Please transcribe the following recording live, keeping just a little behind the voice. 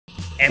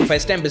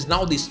M5Stamp is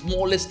now the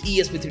smallest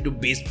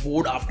ESP32 based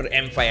board after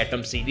M5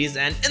 Atom series,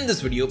 and in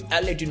this video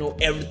I'll let you know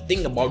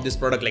everything about this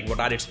product, like what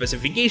are its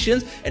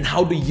specifications and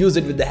how to use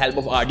it with the help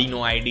of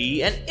Arduino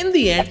IDE, and in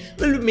the end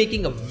we'll be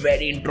making a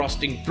very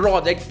interesting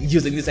project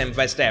using this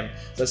M5Stamp.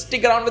 So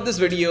stick around with this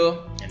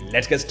video and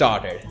let's get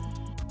started.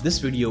 This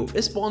video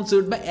is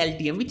sponsored by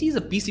LTM, which is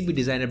a PCB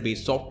designer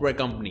based software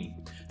company.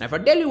 Now if I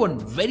tell you one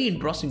very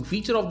interesting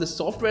feature of this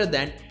software,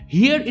 then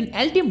here in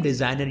LTM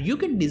Designer you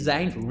can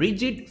design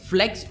rigid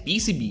flex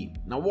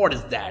PCB. Now what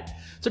is that?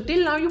 So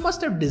till now you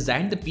must have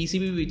designed the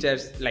PCB which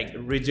is like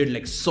rigid,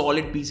 like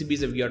solid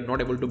PCBs if you are not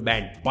able to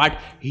bend. But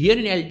here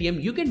in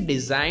LTM you can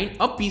design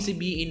a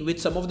PCB in which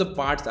some of the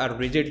parts are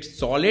rigid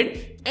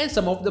solid and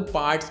some of the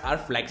parts are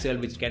flexible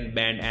which can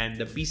bend, and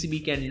the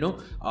PCB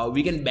can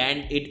we can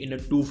bend it in a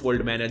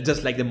two-fold manner,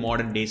 just like the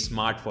modern day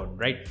smartphone,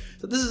 right?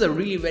 So this is a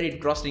really very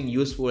interesting,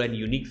 useful and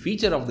unique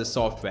feature of the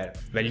software.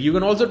 Well, you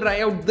can also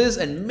try out this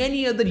and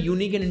many other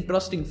unique and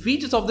interesting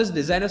features of this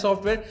designer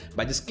software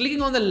by just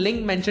clicking on the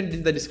link mentioned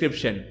in the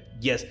description.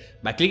 Yes,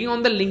 by clicking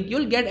on the link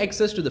you'll get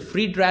access to the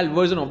free trial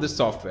version of this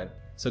software.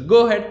 So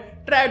go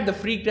ahead, try out the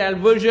free trial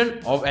version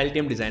of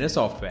LTM Designer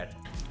software.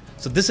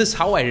 So this is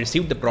how I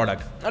received the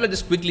product. Now let's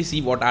just quickly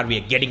see what are we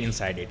getting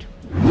inside it.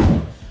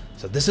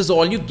 So this is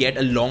all you get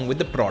along with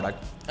the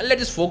product, and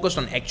let's just focus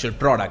on actual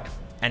product.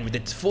 And with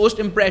its first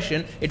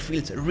impression, it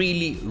feels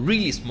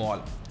really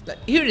small.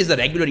 Here is the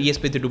regular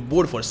ESP32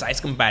 board for size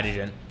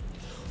comparison.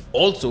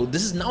 Also,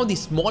 this is now the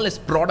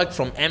smallest product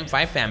from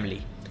M5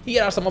 family.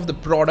 Here are some of the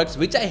products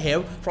which I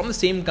have from the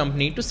same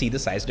company to see the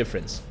size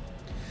difference.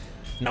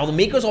 Now the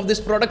makers of this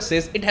product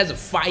says it has a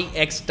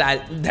 5x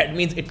style. That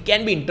means it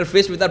can be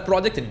interfaced with our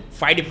project in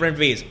 5 different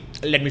ways.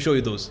 Let me show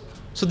you those.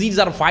 So these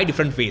are 5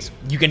 different ways.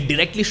 You can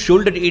directly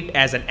shoulder it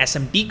as an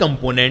SMT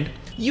component.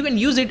 You can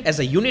use it as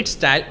a unit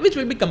style, which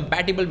will be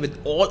compatible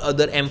with all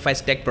other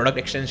M5Stamp product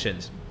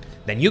extensions.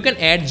 Then you can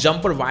add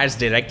jumper wires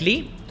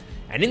directly,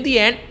 and in the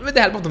end with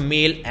the help of the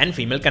male and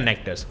female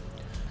connectors.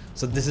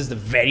 So this is the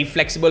very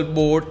flexible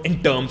board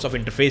in terms of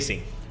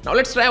interfacing. Now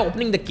let's try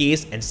opening the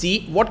case and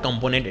see what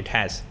component it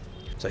has.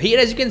 So here,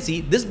 as you can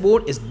see, this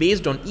board is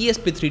based on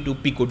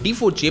ESP32 Pico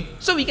D4 chip,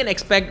 so we can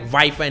expect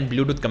Wi-Fi and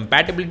Bluetooth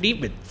compatibility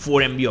with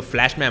 4 MB of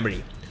flash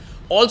memory.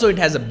 Also, it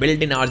has a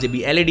built-in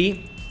RGB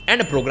LED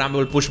and a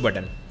programmable push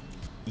button.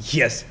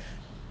 Yes,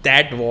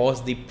 that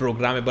was the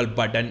programmable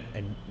button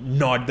and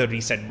not the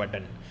reset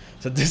button.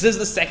 So this is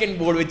the second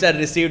board which I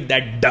received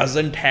that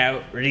doesn't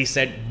have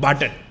reset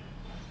button.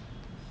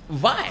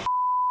 Why?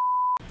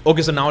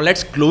 Okay, so now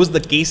let's close the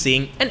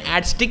casing and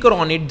add sticker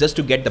on it just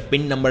to get the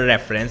pin number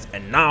reference,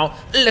 and now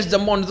let's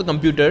jump onto the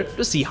computer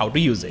to see how to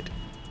use it.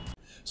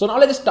 So now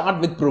let's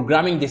start with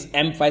programming this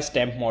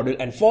M5Stamp module,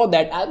 and for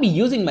that I'll be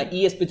using my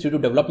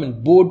ESP32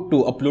 development board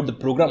to upload the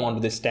program onto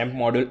this stamp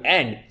module,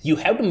 and you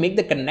have to make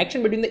the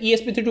connection between the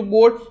ESP32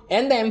 board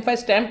and the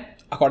M5Stamp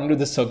according to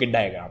the circuit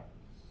diagram.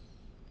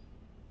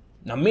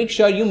 Now make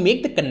sure you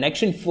make the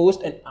connection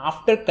first, and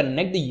after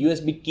connect the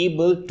USB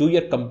cable to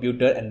your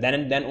computer, and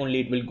then only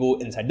it will go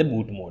inside the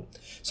boot mode.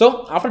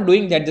 So after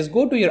doing that, just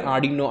go to your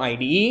Arduino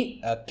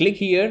IDE, click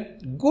here,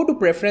 go to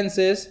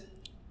preferences,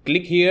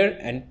 click here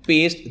and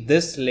paste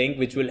this link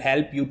which will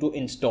help you to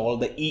install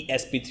the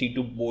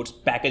ESP32 board's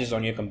packages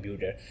on your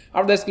computer.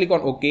 After this, click on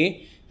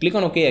OK, click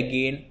on OK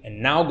again,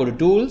 and now go to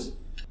tools,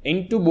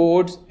 into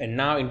boards, and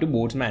now into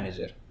boards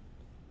manager.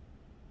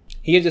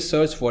 Here just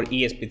search for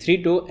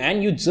ESP32,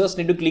 and you just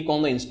need to click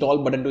on the install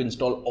button to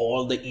install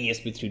all the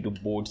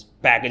ESP32 boards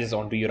packages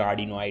onto your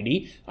Arduino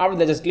IDE. After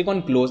that, just click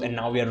on close, and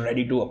now we are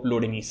ready to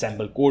upload any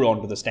sample code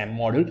onto the stamp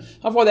module.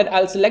 For that,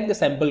 I'll select the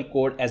sample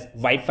code as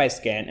Wi-Fi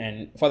scan,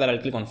 and for that I'll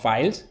click on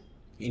files,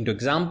 into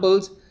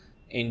examples,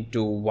 into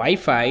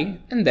Wi-Fi,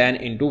 and then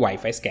into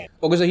Wi-Fi scan.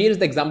 Okay, so here is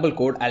the example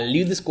code. I'll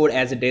leave this code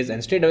as it is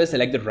and straight away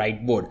select the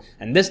right board.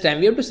 And this time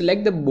we have to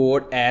select the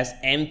board as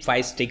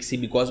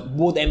M5Stamp because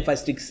both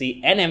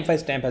M5Stamp and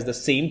M5Stamp has the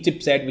same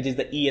chipset, which is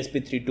the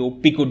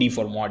ESP32 Pico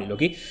D4 module.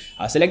 Okay,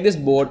 select this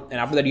board, and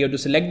after that you have to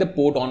select the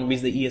port on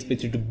which the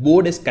ESP32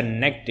 board is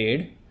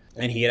connected.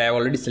 And here I have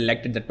already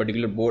selected that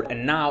particular board,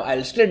 and now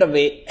I'll straight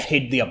away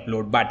hit the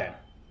upload button.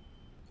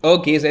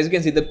 Okay, so as you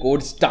can see, the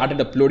code started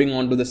uploading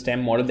onto the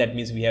stamp model. That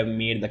means we have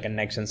made the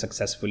connection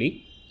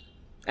successfully,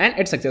 and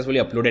it's successfully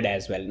uploaded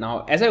as well.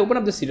 Now, as I open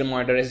up the serial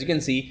monitor, as you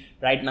can see,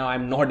 right now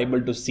I'm not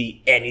able to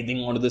see anything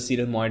onto the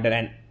serial monitor,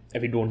 and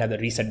we don't have the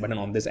reset button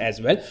on this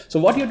as well. So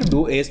what you have to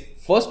do is,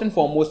 first and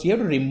foremost, you have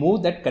to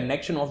remove that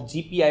connection of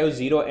GPIO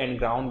 0 and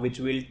ground, which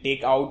will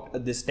take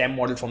out the stamp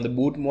model from the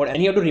boot mode,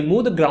 and you have to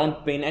remove the ground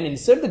pin and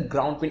insert the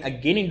ground pin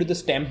again into the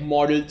stamp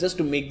model just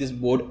to make this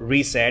board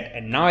reset.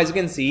 And now as you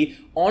can see,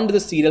 onto the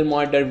serial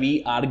monitor,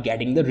 we are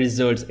getting the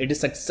results. It is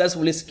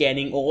successfully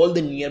scanning all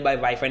the nearby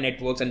Wi-Fi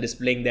networks and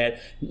displaying their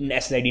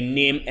SSID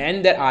name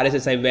and their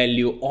RSSI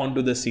value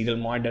onto the serial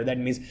monitor. That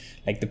means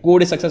like the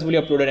code is successfully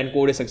uploaded and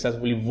code is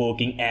successfully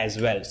working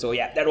as well. So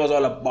yeah, that was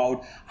all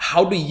about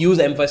how to use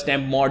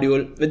M5Stamp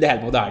module with the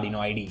help of the Arduino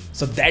IDE.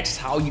 So that's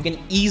how you can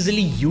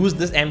easily use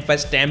this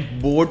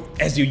M5Stamp board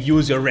as you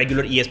use your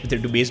regular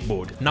ESP32 based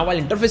board. Now while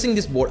interfacing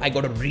this board, I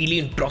got a really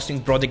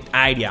interesting project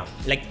idea.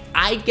 Like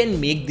I can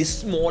make the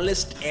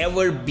smallest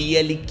ever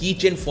BLE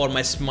keychain for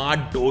my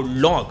smart door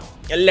lock.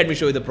 Let me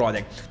show you the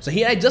project. So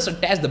here I just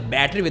attached the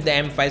battery with the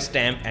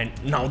M5Stamp, and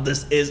now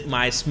this is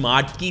my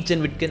smart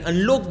keychain which can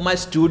unlock my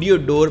studio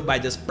door by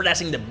just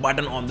pressing the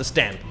button on the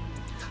stamp.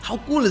 How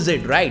cool is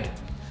it, right?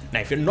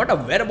 Now if you're not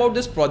aware about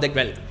this project,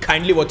 well,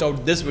 kindly watch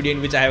out this video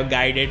in which I have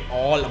guided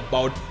all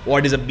about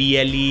what is a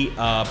BLE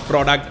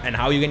product and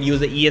how you can use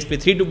the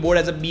ESP32 board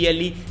as a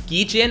BLE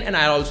keychain, and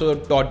I also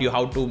taught you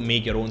how to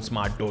make your own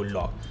smart door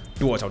lock.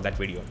 Do watch out that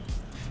video.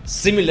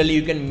 Similarly,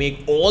 you can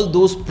make all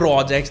those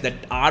projects that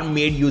are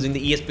made using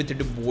the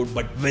ESP32 board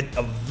but with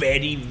a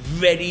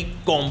very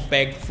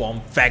compact form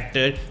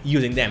factor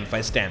using the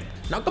M5Stamp.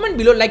 Now comment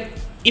below, like,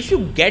 if you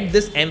get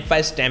this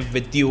M5Stamp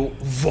with you,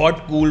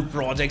 what cool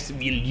projects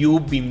will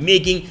you be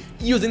making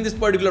using this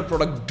particular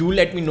product? Do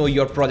let me know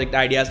your project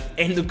ideas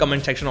in the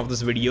comment section of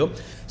this video.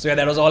 So yeah,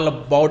 that was all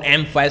about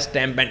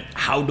M5Stamp and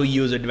how to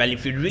use it. Well,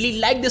 if you really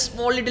like this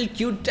small little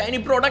cute tiny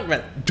product,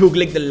 well, do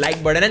click the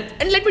like button,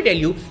 and let me tell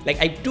you, like,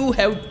 I do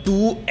have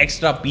 2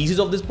 extra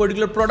pieces of this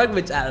particular product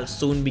which I'll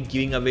soon be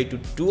giving away to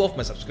 2 of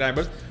my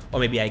subscribers. Or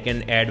maybe I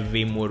can add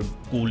way more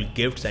cool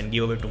gifts and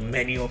give away to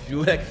many of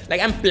you. Like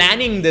I'm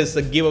planning this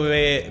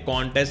giveaway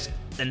contest,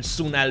 and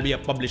soon I'll be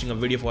publishing a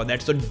video for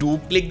that. So do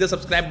click the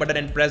subscribe button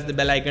and press the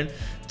bell icon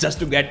just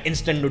to get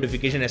instant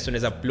notification as soon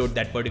as I upload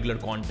that particular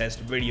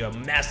contest video, a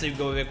massive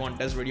giveaway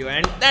contest video.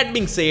 And that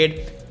being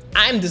said,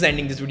 I'm just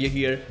ending this video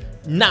here.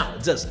 Now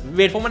just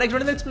wait for my next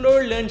one to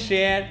explore, learn,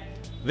 share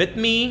with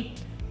me,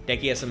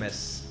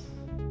 techiesms.